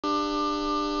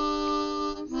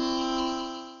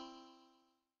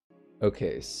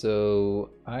Okay, so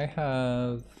I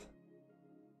have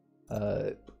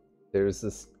there's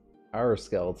this power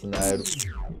skeleton that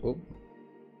oh,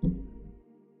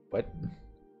 what?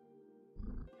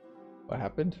 What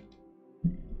happened?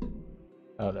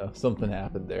 I don't know. Something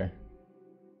happened there.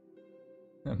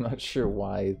 I'm not sure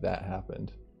why that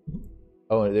happened.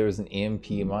 Oh, there was an EMP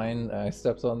mine that I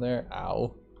stepped on there.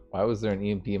 Ow. Why was there an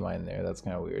EMP mine there? That's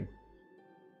kind of weird.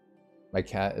 My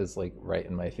cat is like right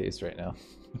in my face right now.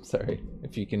 I'm sorry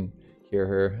if you can hear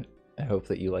her. I hope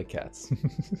that you like cats.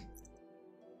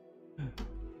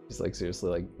 She's like seriously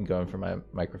like going for my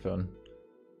microphone.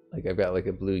 Like I've got like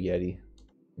a blue Yeti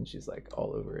and she's like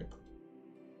all over it.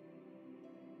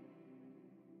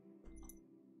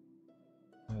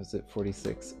 Was it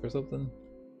 46 or something?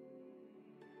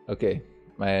 Okay,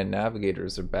 my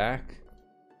navigators are back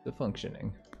to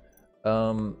functioning.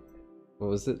 What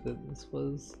was it that this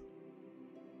was?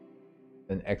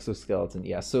 An exoskeleton.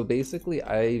 Yeah, so basically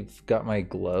I've got my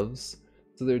gloves,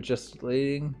 so they're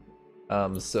gestilating.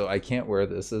 So I can't wear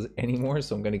this anymore,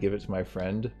 so I'm gonna give it to my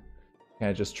friend. Kind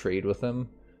of just trade with him.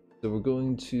 So we're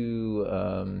going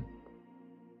to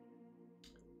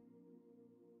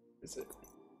is it?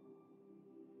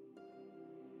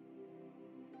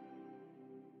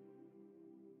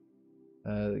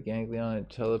 The ganglion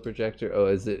teleprojector. Oh,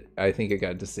 is it? I think it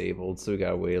got disabled, so we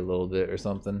gotta wait a little bit or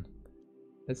something.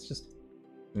 Let's just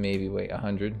maybe wait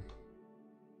 100.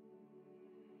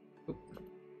 Oop.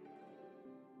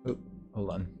 Oop. Hold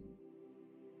on.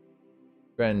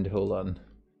 Friend, hold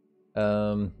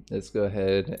on. Let's go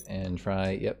ahead and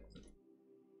try. Yep.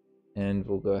 And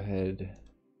we'll go ahead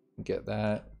and get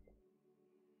that.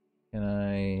 Can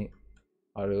I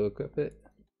auto equip it?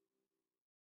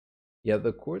 Yeah,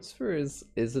 the quartz fur is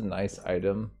a nice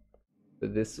item,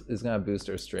 but this is gonna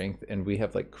boost our strength, and we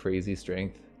have like crazy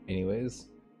strength anyways.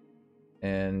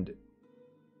 And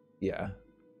yeah,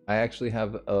 I actually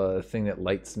have a thing that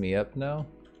lights me up now,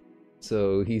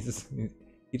 so he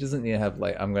doesn't need to have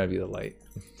light. I'm gonna be the light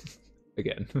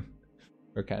again,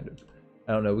 or kind of.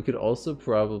 I don't know. We could also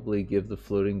probably give the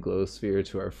floating glow sphere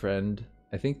to our friend.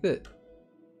 I think that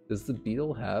does the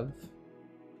beetle have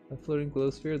a floating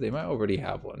glow sphere? They might already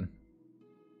have one.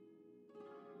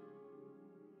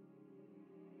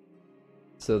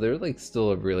 So they're like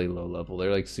still a really low level.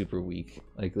 They're like super weak.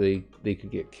 Like they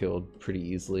could get killed pretty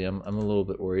easily. I'm a little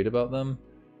bit worried about them,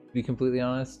 to be completely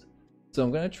honest. So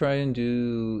I'm gonna try and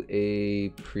do a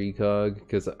precog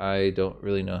because I don't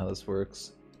really know how this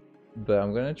works. But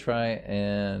I'm gonna try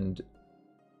and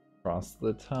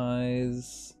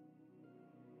proselytize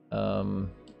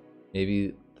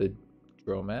maybe the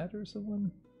Dromad or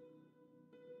someone.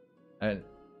 And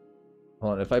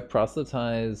hold on, if I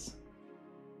proselytize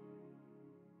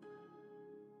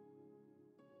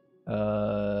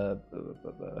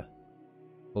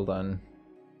hold on.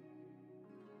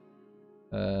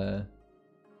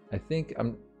 I think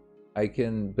I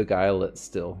can beguile it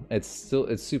still. It's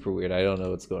super weird. I don't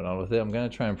know what's going on with it. I'm gonna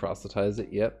try and proselytize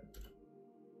it. Yep.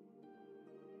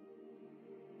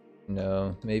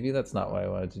 No, maybe that's not what I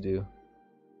wanted to do.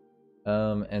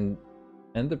 And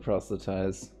the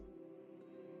proselytize.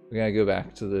 We're gonna go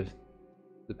back to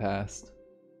the past.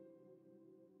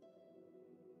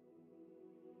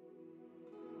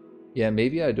 Yeah,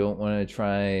 maybe I don't want to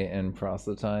try and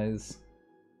proselytize.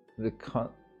 The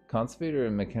conservator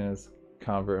and mechanist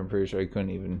convert, I'm pretty sure I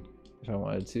couldn't even if I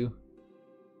wanted to.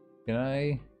 Can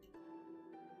I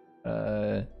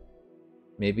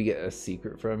maybe get a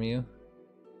secret from you?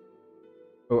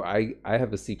 Oh, I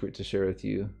have a secret to share with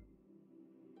you.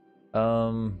 I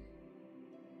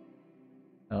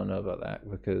don't know about that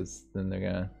because then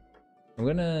they're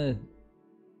gonna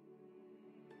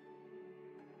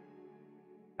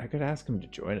I could ask him to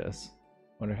join us.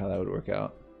 Wonder how that would work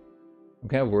out. I'm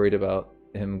kind of worried about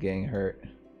him getting hurt.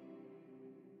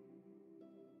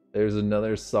 There's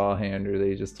another saw hander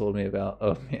they just told me about.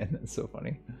 Oh man, that's so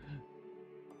funny.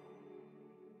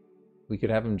 We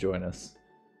could have him join us.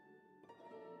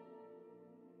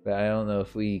 But I don't know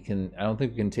if we can, I don't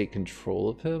think we can take control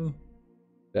of him.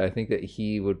 But I think that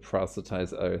he would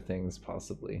proselytize other things,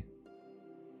 possibly.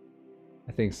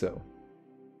 I think so.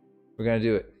 We're gonna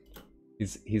do it.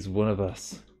 He's one of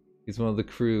us. He's one of the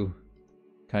crew,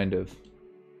 kind of. So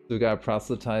we got a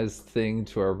proselytize thing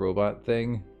to our robot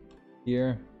thing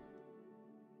here.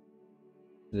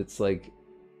 It's like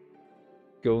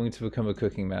going to become a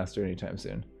cooking master anytime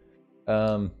soon.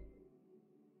 Oh,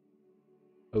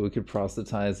 we could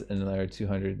proselytize in another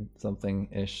 200 something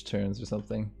ish turns or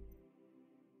something.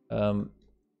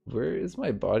 Where is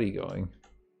my body going?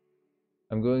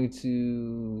 I'm going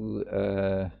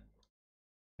to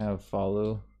have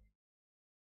follow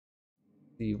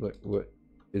See what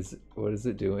is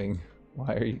it doing?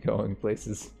 Why are you going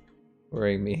places?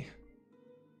 Worrying me.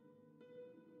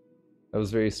 That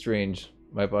was very strange.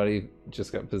 My body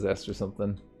just got possessed or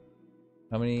something.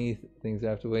 How many things do I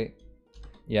have to wait?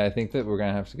 Yeah, I think that we're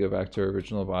gonna have to go back to our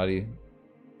original body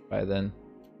by then.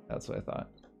 That's what I thought.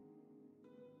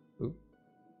 Oop.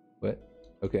 What?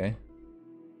 Okay.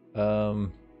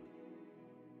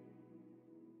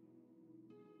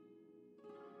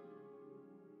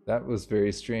 That was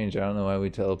very strange. I don't know why we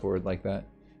teleported like that.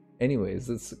 Anyways,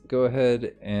 let's go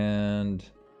ahead and...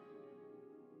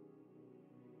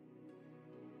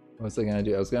 What was I gonna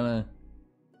do? I was gonna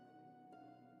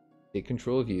take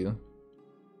control of you.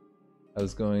 I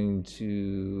was going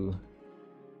to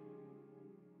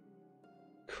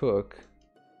cook.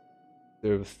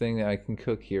 There's a thing that I can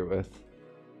cook here with.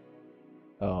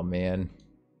 Oh man.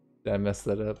 Did I mess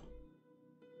that up?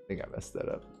 I think I messed that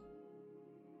up.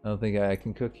 I don't think I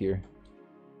can cook here.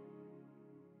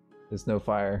 There's no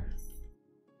fire.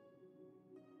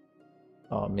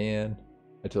 Oh man.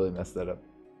 I totally messed that up.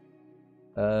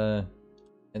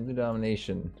 End the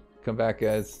domination. Come back,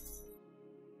 guys.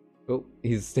 Oh,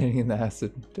 he's standing in the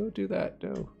acid. Don't do that,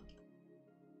 no.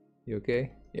 You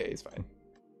okay? Yeah, he's fine.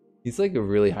 He's like a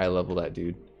really high level, that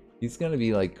dude. He's gonna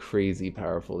be like crazy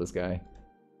powerful, this guy.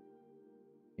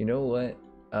 You know what?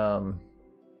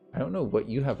 I don't know what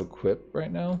you have equipped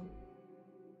right now.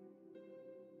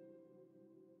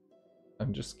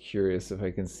 I'm just curious if I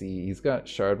can see. He's got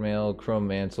shard mail, chrome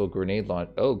mantle, grenade launch.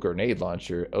 Oh, grenade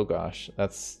launcher. Oh gosh,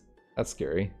 that's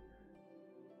scary.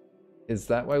 Is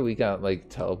that why we got like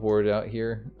teleported out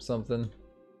here or something?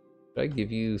 Should I give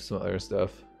you some other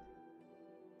stuff?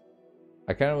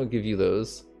 I kind of want to give you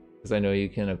those because I know you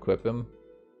can equip them.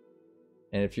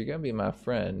 And if you're gonna be my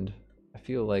friend, I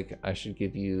feel like I should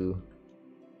give you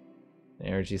an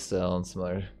energy cell and some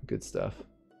other good stuff.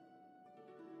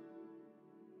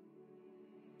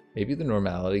 Maybe the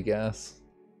normality gas.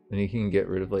 Then you can get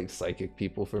rid of like psychic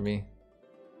people for me.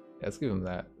 Yeah, let's give him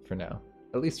that for now.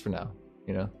 At least for now,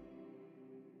 you know?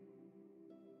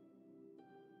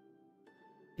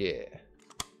 Yeah.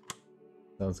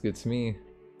 Sounds good to me.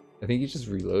 I think he just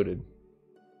reloaded.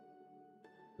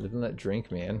 Live in that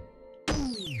drink, man.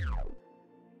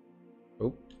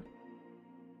 Oh.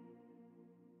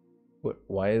 What?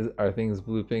 Why are things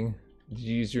blooping? Did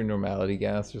you use your normality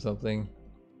gas or something?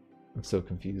 I'm so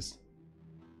confused.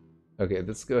 Okay,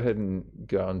 let's go ahead and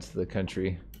go out into the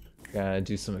country. Gotta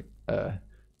do some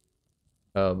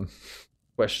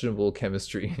questionable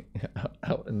chemistry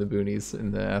out in the boonies,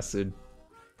 in the acid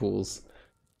pools.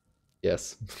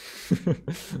 Yes.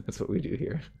 That's what we do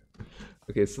here.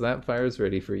 Okay, so that fire's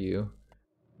ready for you,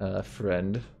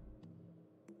 friend.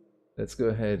 Let's go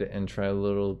ahead and try a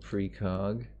little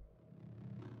precog.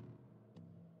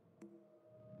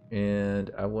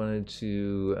 And I wanted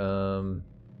to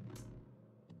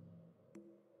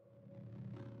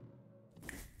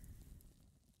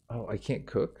oh, I can't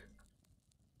cook?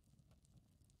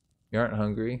 You aren't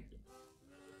hungry?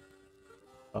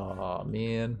 Aw,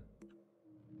 man.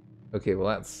 Okay, well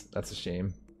that's a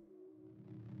shame.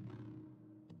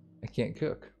 I can't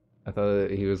cook. I thought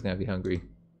that he was gonna be hungry.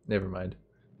 Never mind.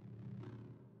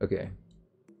 Okay.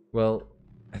 Well,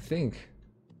 I think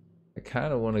I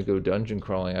kind of want to go dungeon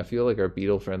crawling. I feel like our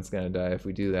beetle friend's gonna die if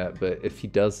we do that, but if he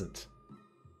doesn't,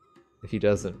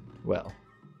 well,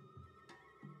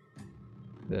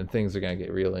 then things are gonna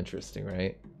get real interesting,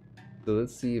 right? So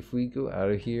let's see if we go out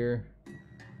of here.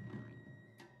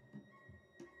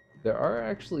 There are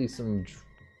actually some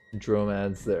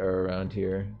dromads that are around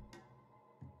here.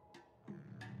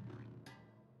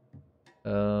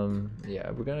 Yeah,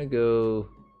 we're gonna go...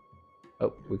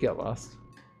 Oh, we got lost.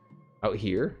 Out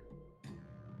here?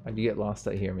 How'd you get lost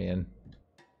out here, man?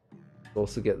 We'll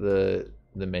also get the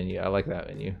menu. I like that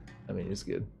menu. That menu's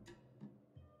good.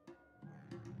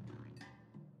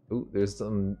 Ooh, there's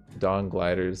some dawn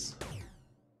gliders.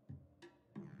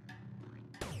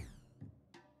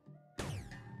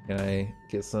 Can I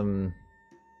get some?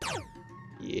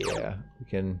 Yeah, we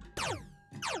can.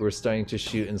 We're starting to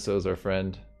shoot, and so is our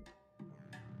friend.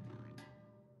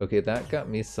 Okay, that got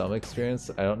me some experience.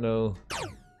 I don't know.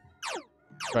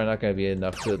 Probably not gonna be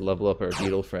enough to level up our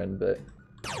beetle friend, but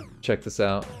check this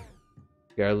out.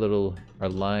 We got our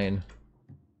line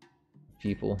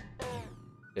people.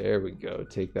 There we go.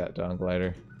 Take that, dawn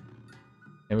glider.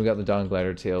 And we got the dawn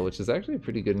glider tail, which is actually a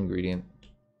pretty good ingredient.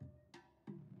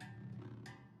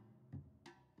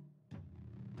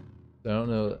 I don't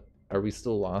know. Are we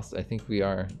still lost? I think we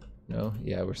are. No?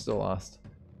 Yeah, we're still lost.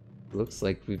 It looks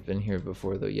like we've been here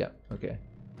before, though. Yep. Okay.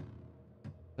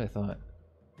 I thought.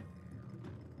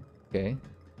 Okay.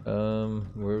 Where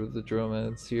were the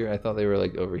dromads here? I thought they were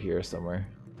like over here somewhere.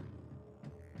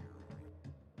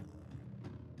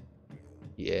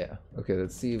 Yeah. Okay,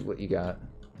 let's see what you got.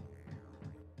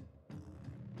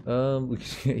 We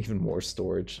could get even more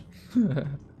storage.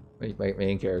 My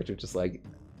main character just like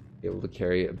able to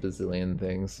carry a bazillion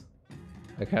things.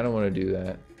 I kind of want to do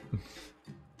that.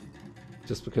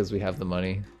 Just because we have the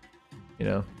money, you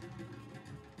know?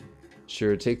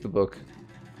 Sure, take the book.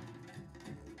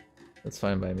 That's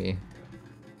fine by me.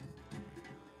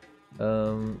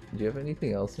 Do you have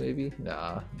anything else maybe?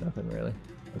 Nah, nothing really.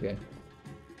 Okay.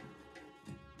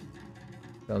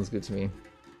 Sounds good to me.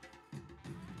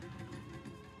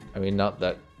 I mean, not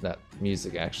that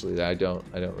music actually. I don't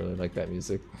really like that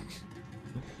music.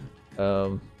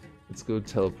 Let's go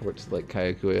teleport to like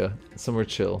Kayakuya, somewhere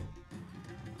chill,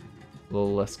 a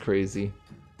little less crazy.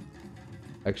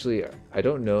 Actually, I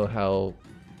don't know how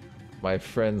my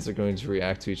friends are going to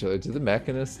react to each other. Do the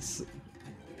mechanists,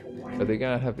 are they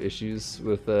gonna have issues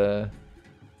with hold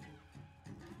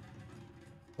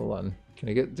on, can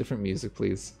I get different music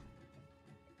please?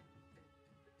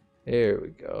 There we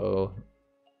go.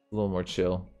 A little more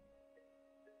chill.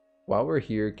 While we're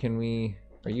here, can we...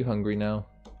 Are you hungry now?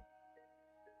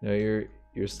 No,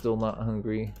 you're still not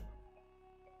hungry.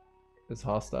 There's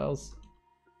hostiles?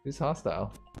 Who's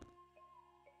hostile?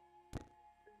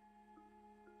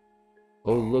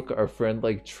 Oh look, our friend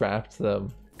like trapped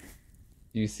them.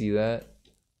 Do you see that?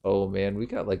 Oh man, we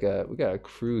got a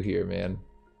crew here, man.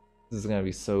 This is gonna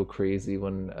be so crazy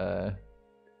when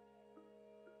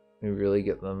we really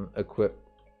get them equipped.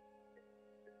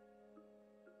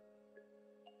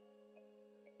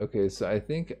 Okay, so I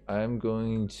think I'm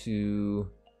going to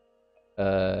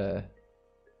let's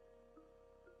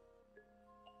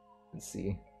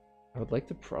see. I would like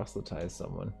to proselytize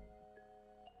someone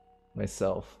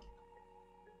myself.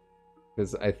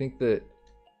 Because I think that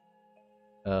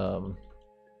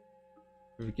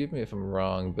forgive me if I'm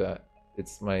wrong, but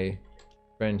it's my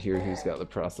friend here who's got the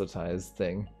proselytized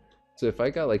thing. So if I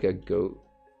got like a goat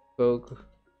folk,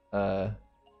 hold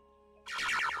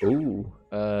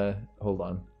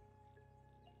on.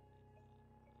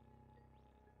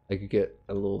 I could get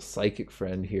a little psychic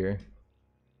friend here.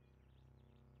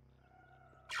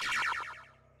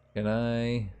 Can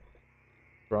I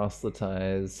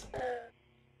proselytize?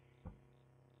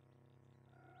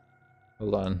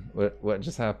 Hold on, what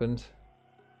just happened?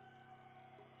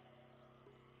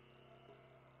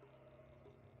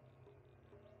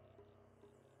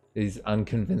 He's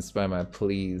unconvinced by my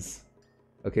pleas.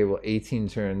 Okay, well 18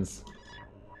 turns.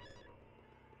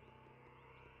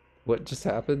 What just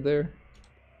happened there?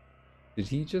 Did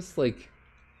he just like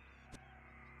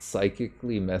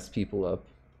psychically mess people up?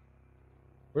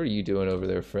 What are you doing over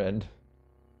there, friend?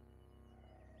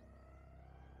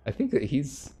 I think that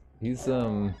he's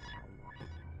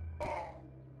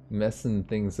messing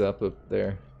things up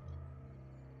there.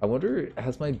 I wonder,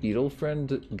 has my beetle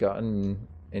friend gotten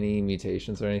any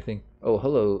mutations or anything? Oh,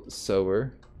 hello,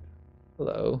 sower.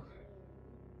 Hello.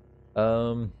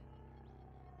 I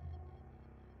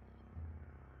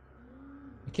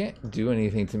can't do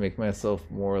anything to make myself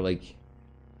more like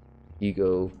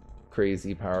ego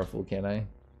crazy powerful, can I?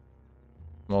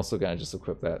 I'm also gonna just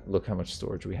equip that. Look how much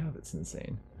storage we have, it's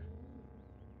insane.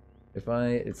 If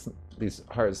these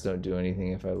hearts don't do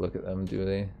anything if I look at them, do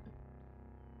they?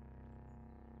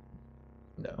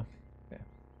 No. Okay.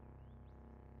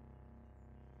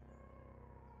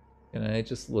 Can I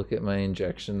just look at my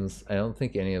injections? I don't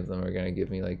think any of them are gonna give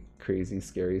me like crazy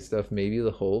scary stuff. Maybe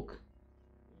the Hulk.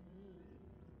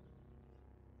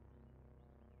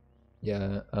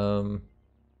 Yeah,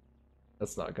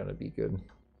 that's not gonna be good.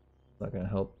 It's not gonna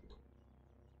help.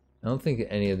 I don't think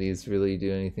any of these really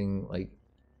do anything like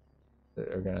that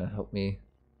are gonna help me.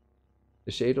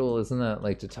 The Shadle, isn't that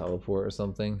like to teleport or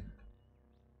something?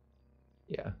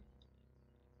 Yeah.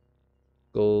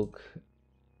 Skulk.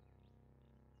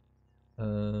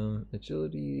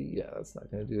 Agility, yeah, that's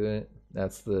not gonna do it.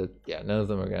 That's yeah, none of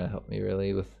them are gonna help me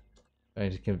really with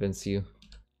trying to convince you.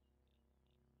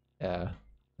 Yeah,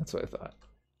 that's what I thought.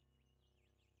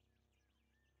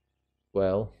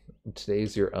 Well,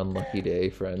 today's your unlucky day,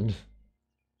 friend.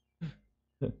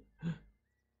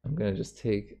 I'm gonna just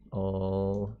take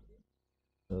all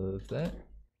of that.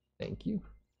 Thank you.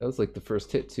 That was like the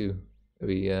first hit too that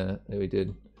we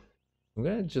did. I'm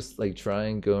gonna just like try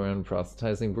and go around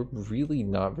proselytizing. We're really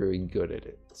not very good at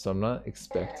it, so I'm not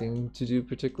expecting to do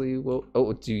particularly well.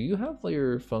 Oh, do you have like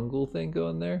your fungal thing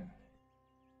going there?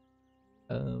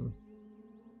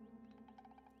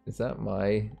 Is that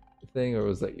my thing or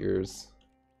was that yours?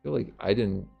 I feel like I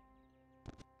didn't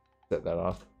set that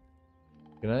off.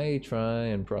 Can I try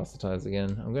and proselytize again?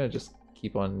 I'm gonna just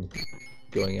keep on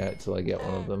going at it till I get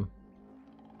one of them.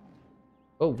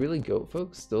 Oh, really? Goat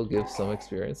folks still give some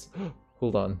experience?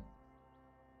 Hold on.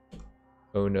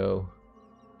 Oh no.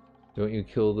 Don't you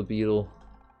kill the beetle.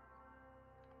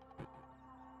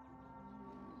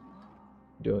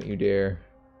 Don't you dare.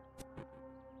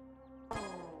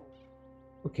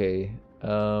 Okay,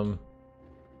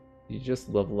 you just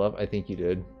level up? I think you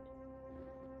did.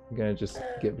 I'm gonna just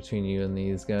get between you and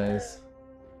these guys.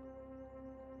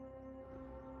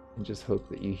 And just hope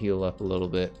that you heal up a little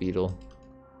bit, beetle.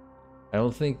 I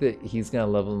don't think that he's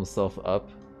gonna level himself up.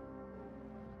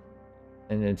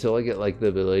 And until I get like the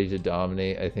ability to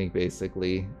dominate, I think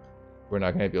basically we're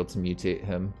not gonna be able to mutate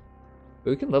him.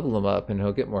 But we can level him up and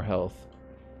he'll get more health.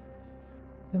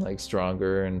 And like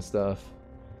stronger and stuff.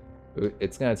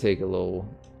 It's gonna take a little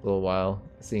while,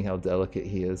 seeing how delicate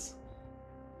he is.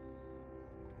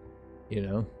 You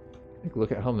know? Like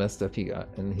look at how messed up he got,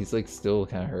 and he's like still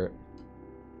kinda hurt.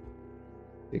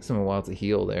 Takes him a while to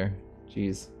heal there.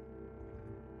 Jeez.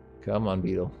 Come on,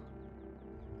 beetle.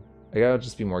 I gotta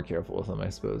just be more careful with him, I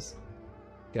suppose.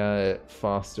 Gotta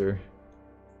foster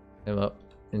him up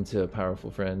into a powerful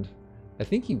friend. I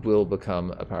think he will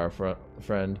become a powerful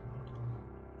friend.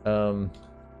 Gotta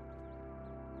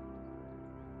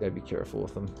be careful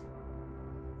with him.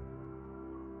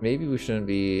 Maybe we shouldn't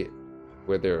be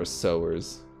where there are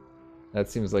sowers. That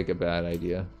seems like a bad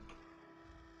idea.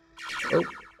 Oh,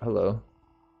 hello.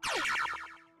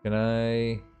 Can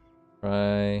I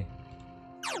try?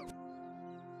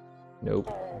 Nope,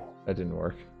 that didn't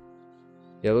work.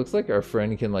 Yeah, it looks like our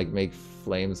friend can like make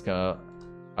flames come out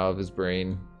of his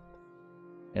brain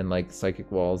and like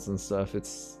psychic walls and stuff.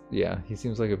 It's, yeah, he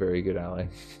seems like a very good ally.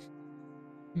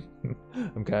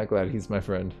 I'm kind of glad he's my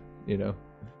friend, you know.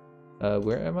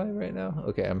 Where am I right now?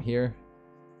 Okay, I'm here.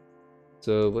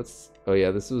 So what's, oh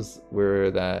yeah, this was where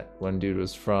that one dude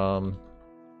was from.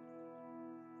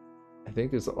 I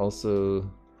think there's also,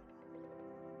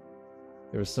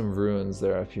 there were some ruins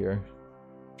there up here.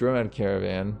 Dromad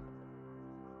caravan.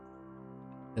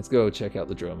 Let's go check out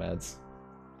the dromads.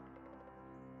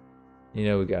 You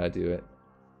know we gotta do it.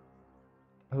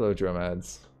 Hello,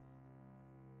 dromads.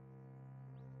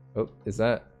 Oh, is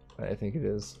that what I think it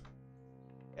is?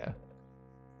 Yeah.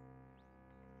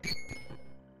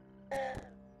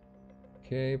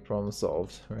 Okay, problem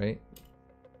solved, right?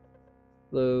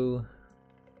 Hello.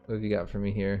 What have you got for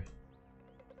me here?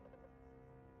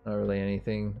 Not really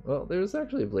anything. Well, there's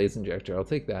actually a blaze injector. I'll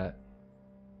take that.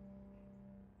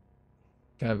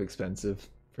 Kind of expensive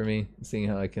for me, seeing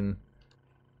how I can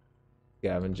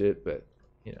scavenge it, but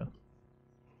you know,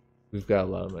 we've got a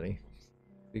lot of money.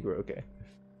 I think we're okay.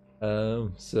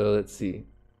 So let's see.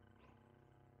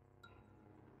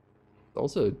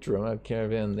 Also a drone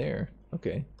caravan there.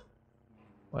 Okay.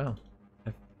 Wow.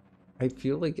 I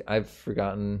feel like I've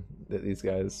forgotten that these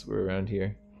guys were around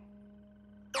here.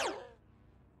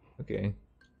 Okay.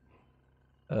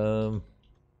 Yeah,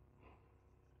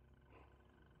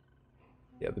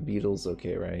 the beetle's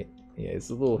okay, right? Yeah, he's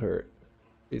a little hurt.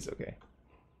 He's okay.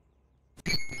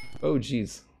 Oh,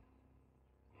 jeez.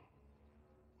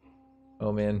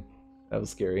 Oh, man. That was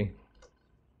scary.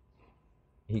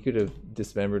 He could have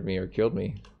dismembered me or killed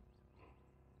me.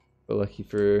 But lucky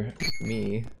for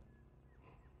me,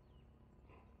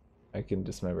 I can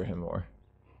dismember him more.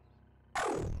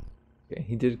 Okay,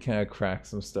 he did kind of crack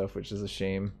some stuff, which is a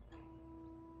shame.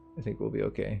 I think we'll be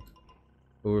okay.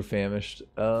 But we're famished.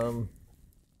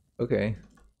 Okay.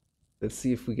 Let's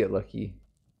see if we get lucky.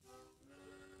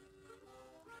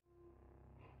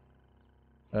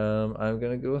 I'm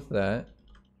gonna go with that.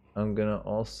 I'm gonna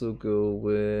also go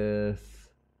with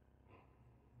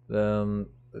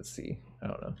let's see. I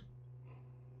don't know.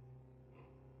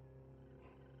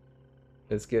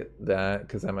 Let's get that,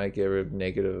 because I might get rid of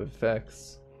negative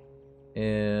effects.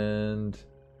 And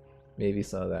maybe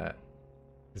some of that,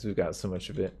 because we've got so much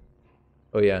of it.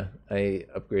 Oh yeah, I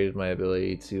upgraded my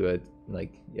ability to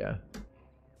like, yeah,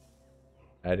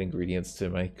 add ingredients to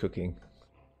my cooking.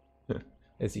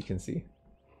 As you can see.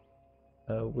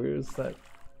 Where's that?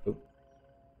 Oh.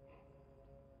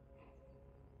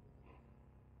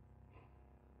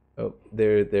 Oh,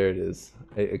 there it is.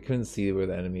 I couldn't see where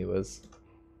the enemy was.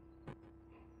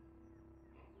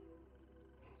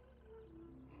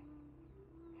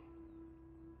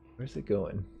 Where's it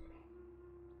going?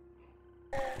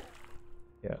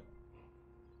 Yeah.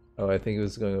 Oh, I think it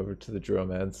was going over to the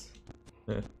dromads.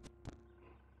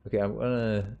 Okay, I'm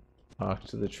gonna talk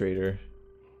to the trader.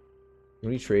 When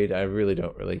we trade, I really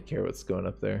don't care what's going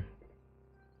up there.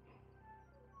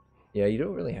 Yeah, you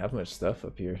don't really have much stuff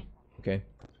up here. Okay.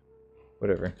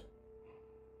 Whatever.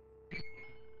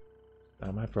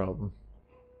 Not my problem.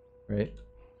 Right?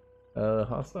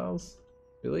 Hostiles?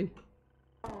 Really?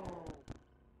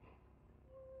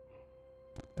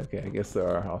 Okay, I guess there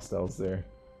are hostiles there.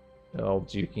 They're all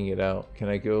juking it out. Can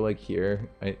I go like here?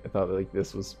 I thought like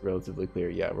this was relatively clear.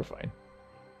 Yeah, we're fine.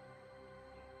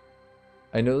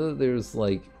 I know that there's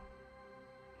like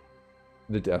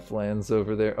the Deathlands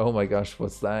over there. Oh my gosh,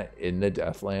 what's that in the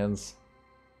Deathlands?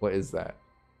 What is that?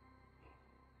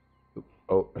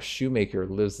 Oh, a shoemaker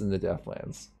lives in the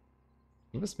Deathlands.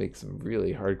 He must make some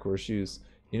really hardcore shoes.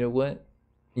 You know what?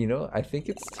 You know, I think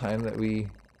it's time that we...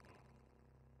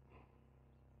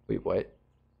 Wait, what?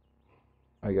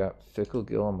 I got fickle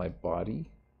gill on my body?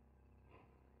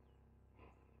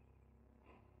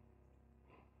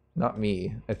 Not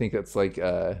me. I think that's like,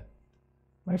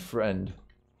 my friend.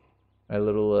 My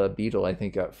little beetle, I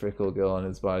think, got fickle gill on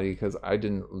his body because I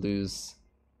didn't lose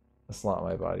a slot in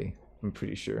my body. I'm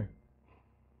pretty sure.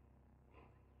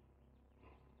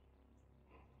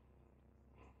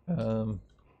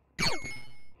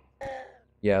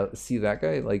 Yeah, see that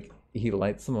guy? Like, he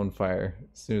lights them on fire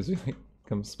as soon as we like,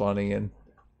 come spawning in.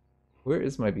 Where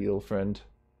is my beetle friend?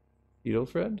 Beetle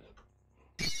friend?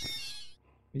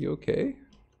 Are you okay?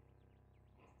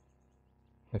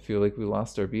 I feel like we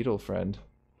lost our beetle friend.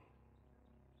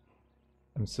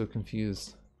 I'm so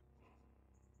confused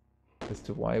as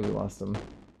to why we lost him.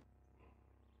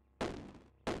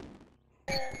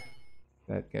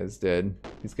 That guy's dead.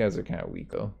 These guys are kind of weak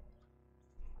though.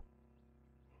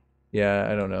 Yeah,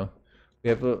 I don't know. We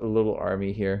have a little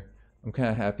army here. I'm kind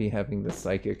of happy having the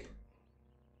psychic.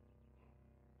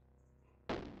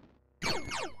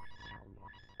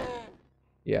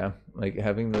 Yeah, like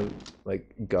having the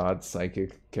like god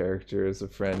psychic character as a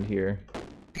friend here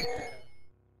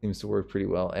seems to work pretty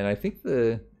well. And I think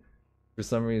for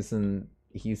some reason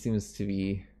he seems to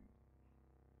be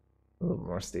a little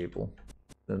more stable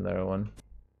than the other one.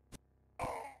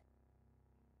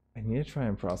 I need to try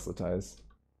and proselytize.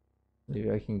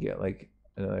 Maybe I can get like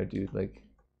another dude like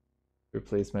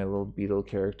replace my little beetle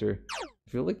character. I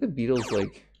feel like the beetle's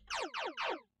like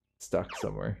stuck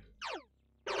somewhere.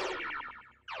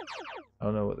 I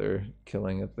don't know what they're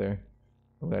killing up there.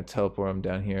 I'm gonna teleport them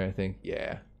down here, I think.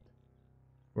 Yeah.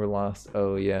 We're lost.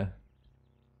 Oh, yeah.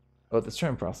 Oh, let's try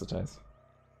and proselytize.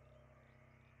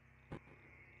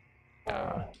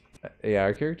 Yeah,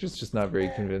 our character's just not very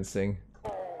convincing.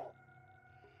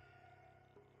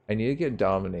 I need to get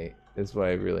dominate, is what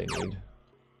I really need.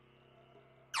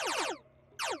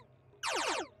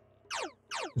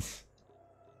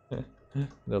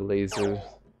 The laser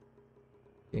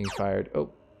being fired.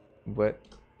 Oh, what?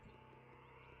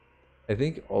 I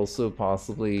think also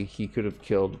possibly he could have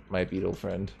killed my beetle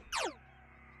friend.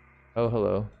 Oh,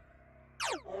 hello.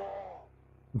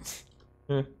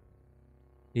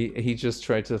 He just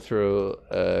tried to throw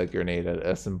a grenade at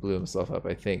us and blew himself up,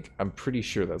 I think. I'm pretty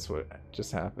sure that's what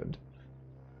just happened.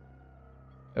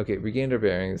 Okay, regained our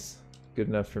bearings. Good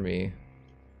enough for me.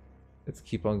 Let's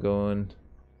keep on going to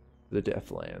the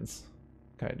Deathlands.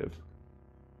 Kind of.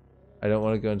 I don't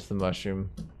want to go into the mushroom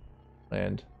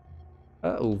land.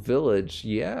 Oh, village.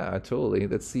 Yeah, totally.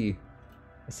 Let's see.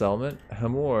 A settlement?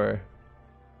 Hamor.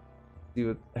 See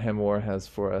what Hamor has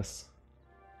for us.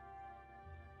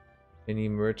 Any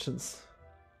merchants?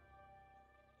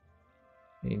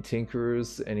 Any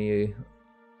tinkerers? Any,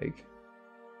 like...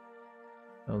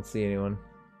 I don't see anyone.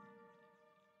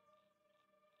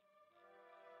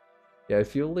 Yeah, I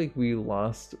feel like we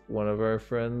lost one of our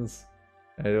friends.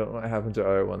 I don't know what happened to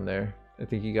our one there. I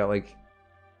think he got, like,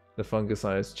 the fungus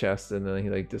on his chest and then he,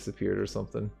 like, disappeared or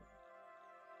something.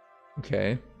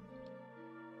 Okay.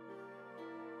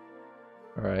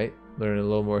 Alright, learning a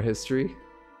little more history.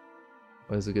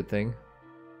 Was a good thing.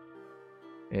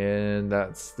 And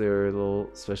that's their little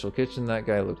special kitchen. That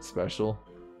guy looked special.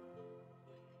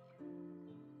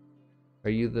 Are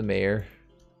you the mayor?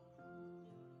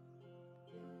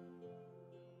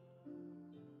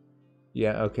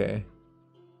 Yeah, okay.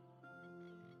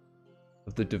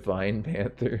 Of the Divine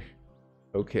Panther.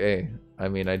 Okay. I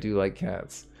mean, I do like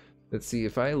cats. Let's see,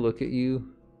 if I look at you...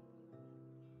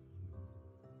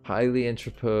 Highly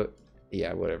introvert...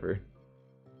 Yeah, whatever.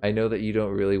 I know that you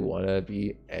don't really want to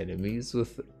be enemies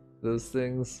with those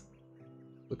things.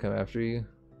 They'll come after you.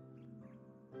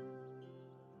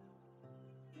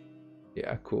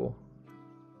 Yeah, cool.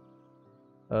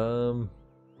 Oh,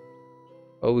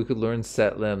 we could learn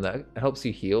Set Limb. That helps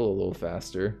you heal a little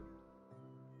faster.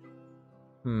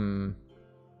 That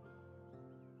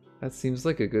seems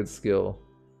like a good skill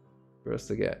for us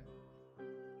to get.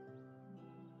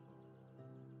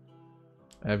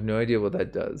 I have no idea what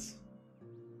that does.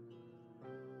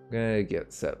 I'm gonna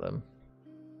get Set Limb.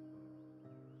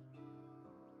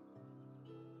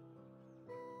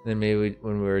 Then maybe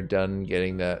when we're done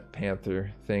getting that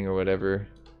panther thing or whatever,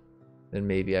 then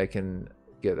maybe I can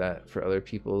get that for other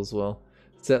people as well.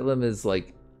 Set limb is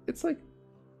like, it's like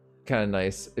kind of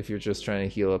nice if you're just trying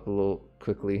to heal up a little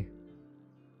quickly.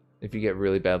 If you get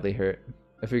really badly hurt.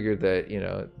 I figured that, you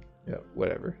know,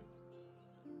 whatever.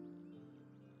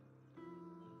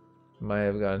 Might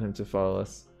have gotten him to follow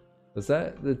us. Was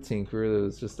that the Tinkerer that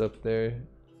was just up there?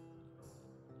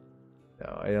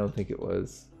 No, I don't think it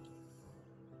was.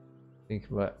 I think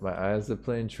my eyes are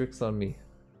playing tricks on me.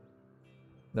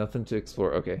 Nothing to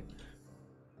explore. Okay.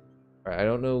 Alright, I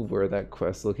don't know where that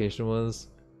quest location was,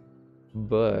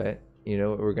 but you know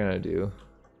what we're gonna do?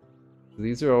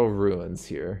 These are all ruins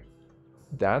here.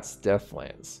 That's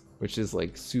Deathlands, which is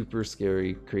like super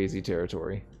scary, crazy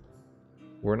territory.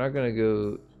 We're not gonna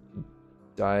go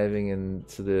diving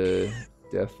into the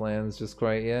Deathlands just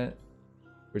quite yet.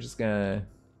 We're just gonna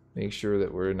make sure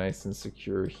that we're nice and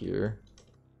secure here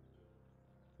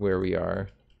where we are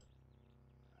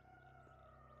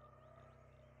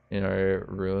in our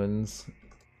ruins,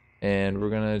 and we're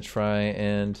gonna try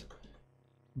and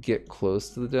get close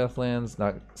to the Deathlands,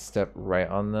 not step right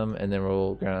on them, and then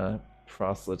we're gonna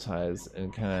proselytize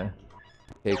and kind of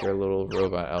take our little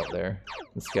robot out there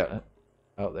and scout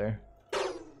out there.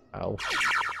 Ow.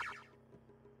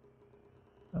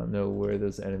 I don't know where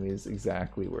those enemies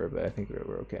exactly were, but I think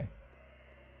we're okay.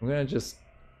 I'm gonna just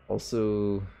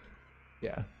also,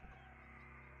 yeah.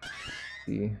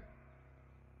 See.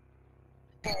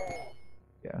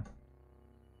 Yeah.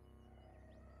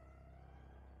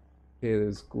 Okay,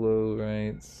 there's glow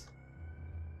rights.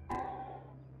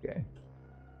 Okay.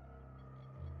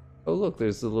 Oh look,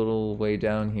 there's a little way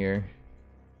down here.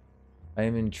 I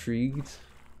am intrigued.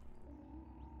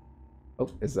 Oh,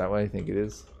 is that what I think it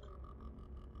is?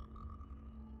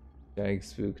 Jag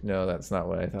spook. No, that's not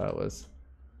what I thought it was.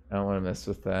 I don't want to mess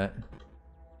with that.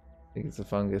 I think it's a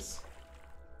fungus.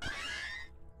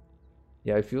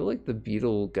 Yeah, I feel like the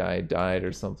beetle guy died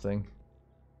or something.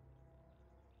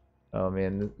 Oh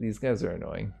man, these guys are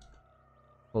annoying.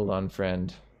 Hold on,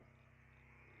 friend.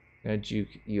 I'm gonna juke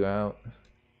you out.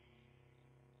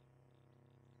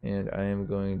 And I am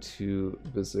going to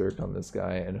berserk on this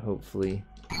guy and hopefully...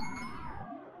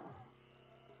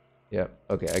 Yep,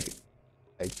 okay,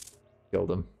 I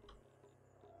killed him.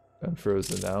 I'm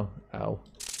frozen now. Ow.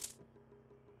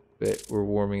 But we're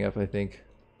warming up, I think.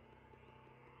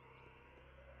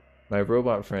 My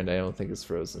robot friend I don't think is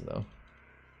frozen though.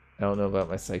 I don't know about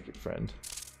my psychic friend.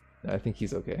 No, I think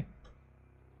he's okay.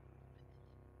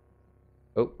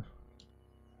 Oh.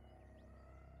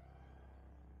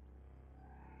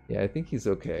 Yeah, I think he's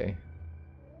okay.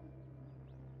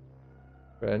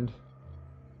 Friend?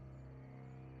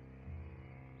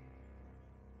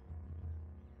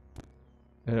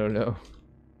 I don't know.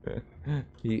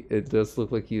 It does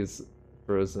look like he is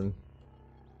frozen.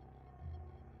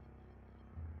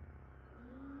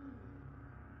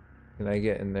 Can I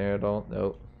get in there at all?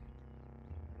 Nope.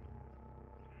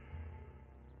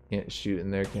 Can't shoot in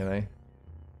there, can I?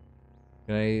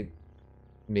 Can I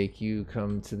make you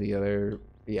come to the other...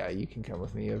 Yeah, you can come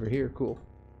with me over here. Cool.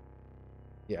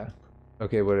 Yeah.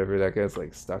 Okay, whatever. That guy's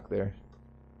like stuck there.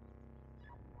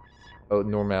 Oh,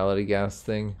 normality gas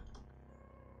thing.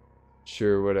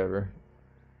 Sure, whatever.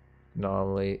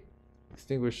 Anomaly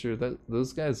extinguisher.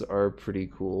 Those guys are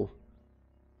pretty cool.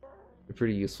 They're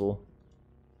pretty useful.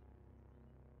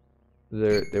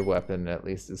 Their weapon at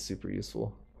least is super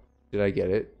useful. Did I get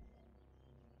it?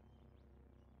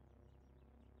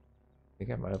 I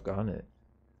think I might have gotten it.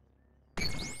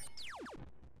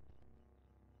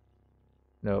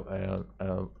 Nope, I don't.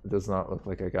 It does not look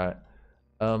like I got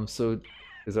it. So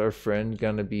is our friend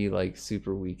gonna be like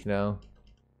super weak now?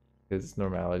 Because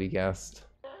normality gassed.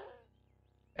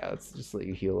 Yeah, let's just let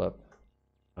you heal up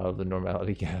out of the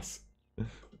normality gas.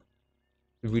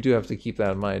 We do have to keep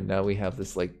that in mind. Now we have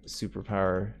this like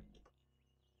superpower,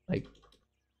 like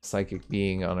psychic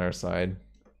being on our side.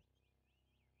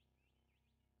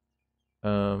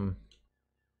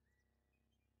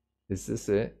 Is this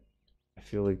it? I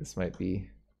feel like this might be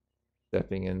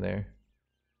stepping in there.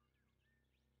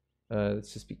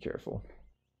 Let's just be careful.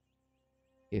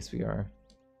 In case we are.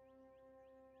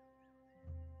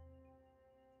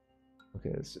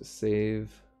 Okay, let's just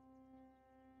save.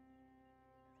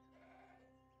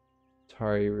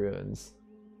 Tari Ruins.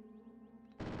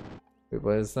 Wait,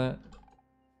 what is that?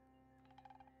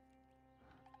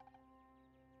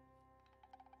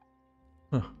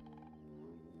 Huh.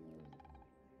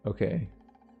 Okay.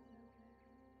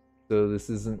 So this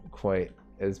isn't quite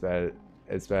as bad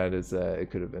as it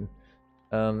could have been.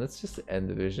 Let's just end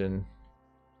the vision.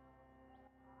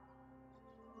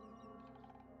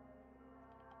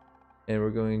 And we're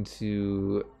going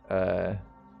to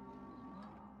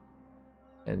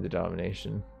end the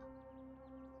domination.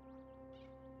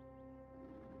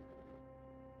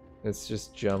 Let's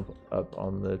just jump up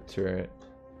on the turret.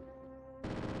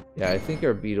 Yeah, I think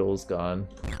our beetle's gone.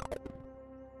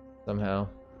 Somehow.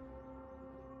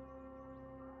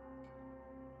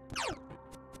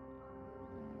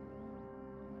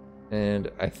 And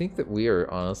I think that we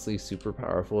are honestly super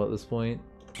powerful at this point.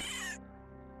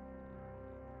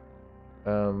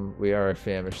 We are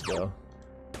famished though.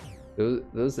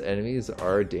 Those enemies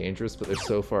are dangerous, but they're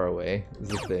so far away, is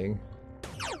the thing.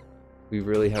 We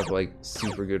really have like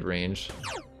super good range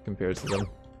compared to them.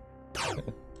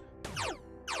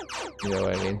 You know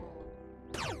what I mean?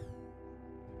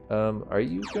 Are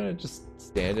you gonna just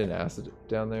stand in acid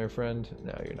down there, friend?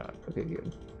 No, you're not. Okay,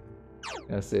 good. I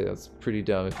gotta say, that's pretty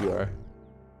dumb if you are.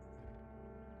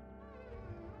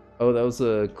 Oh, that was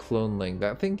a cloneling.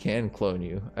 That thing can clone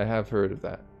you. I have heard of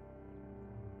that.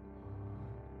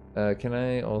 Can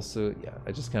I also... Yeah,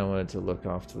 I just kind of wanted to look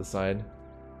off to the side.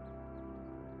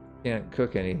 Can't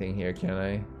cook anything here, can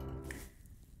I?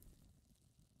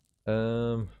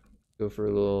 Go for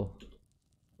a little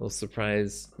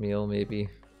surprise meal, maybe.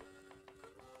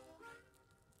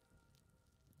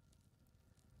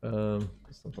 Something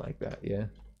like that, yeah.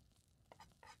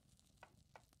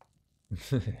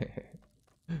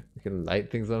 We can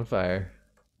light things on fire.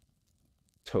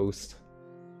 Toast.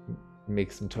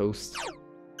 Make some toast.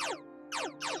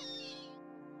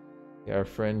 Yeah, our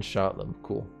friend shot them.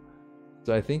 Cool.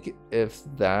 So I think if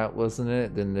that wasn't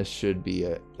it, then this should be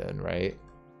it then, right?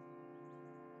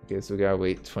 Okay, so we gotta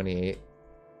wait 28.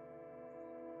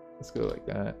 Let's go like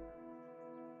that.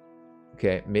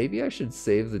 Okay, maybe I should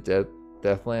save the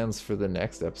Deathlands for the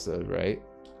next episode, right?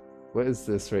 What is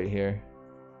this right here?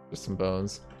 Just some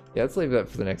bones. Yeah, let's leave that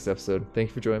for the next episode. Thank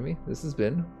you for joining me. This has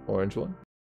been Orange One.